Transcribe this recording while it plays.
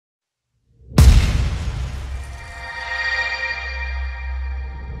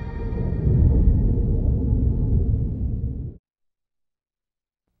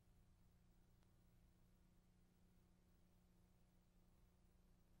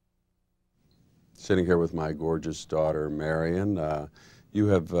sitting here with my gorgeous daughter, Marion. You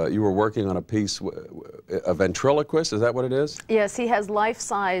were working on a piece, a ventriloquist, is that what it is? Yes, he has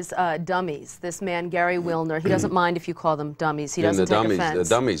life-size dummies. This man, Gary Willner, he doesn't mind if you call them dummies. He doesn't take offense.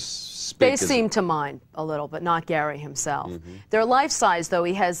 The dummies speak. They seem to mind a little, but not Gary himself. They're life-size, though.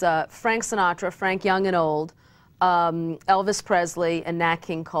 He has Frank Sinatra, Frank Young and Old, Elvis Presley, and Nat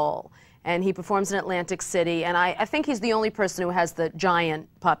King Cole. And he performs in Atlantic City, and I think he's the only person who has the giant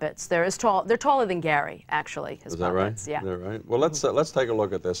puppets. They're taller than Gary, actually. His Is that right? Yeah. Is that right? Well, let's take a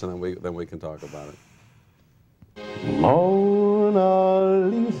look at this, and then we can talk about it. Mona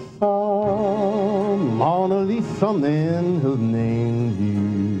Lisa, Mona Lisa, man who named you.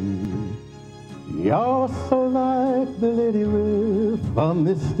 You're so like the lady with a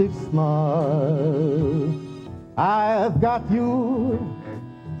mystic smile. I've got you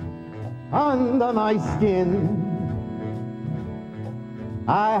under my skin.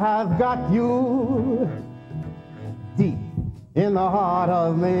 I have got you deep in the heart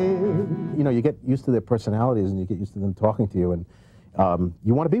of me. You know, you get used to their personalities and you get used to them talking to you, and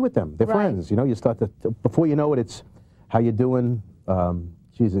you want to be with them. They're friends. You know, you start to, before you know it, it's how you doing?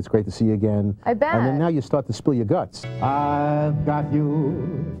 Geez, it's great to see you again. I bet. And then now you start to spill your guts. I've got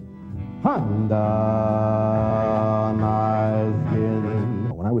you under my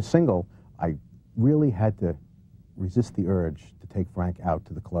skin. When I was single, I really had to resist the urge to take Frank out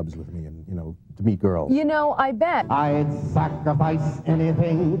to the clubs with me and, you know, to meet girls. You know, I bet. I'd sacrifice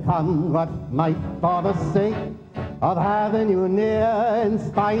anything, come what might, for the sake of having you near, in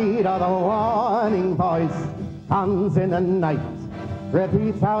spite of the warning voice comes in the night,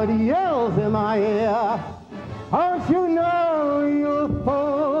 repeats out, yells in my ear, don't you know, you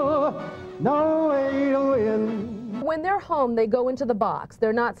fool, no way to win. When they're home, they go into the box.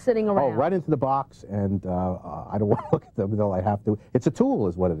 They're not sitting around. Oh, right into the box, and I don't want to look at them until I have to. It's a tool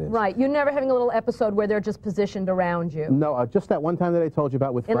is what it is. Right. You're never having a little episode where they're just positioned around you. No, just that one time that I told you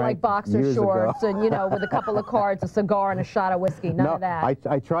about with Frank. In like boxer shorts and, you know, with a couple of cards, a cigar, and a shot of whiskey. None of that.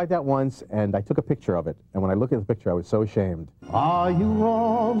 I tried that once, and I took a picture of it. And when I looked at the picture, I was so ashamed. Are you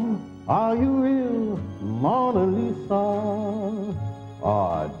wrong? Are you real, Mona Lisa?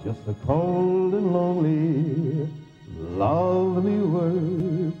 Or just a cold and lonely, lovely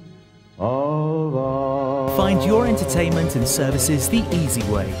word of art? Find your entertainment and services the easy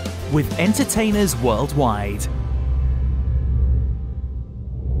way with Entertainers Worldwide.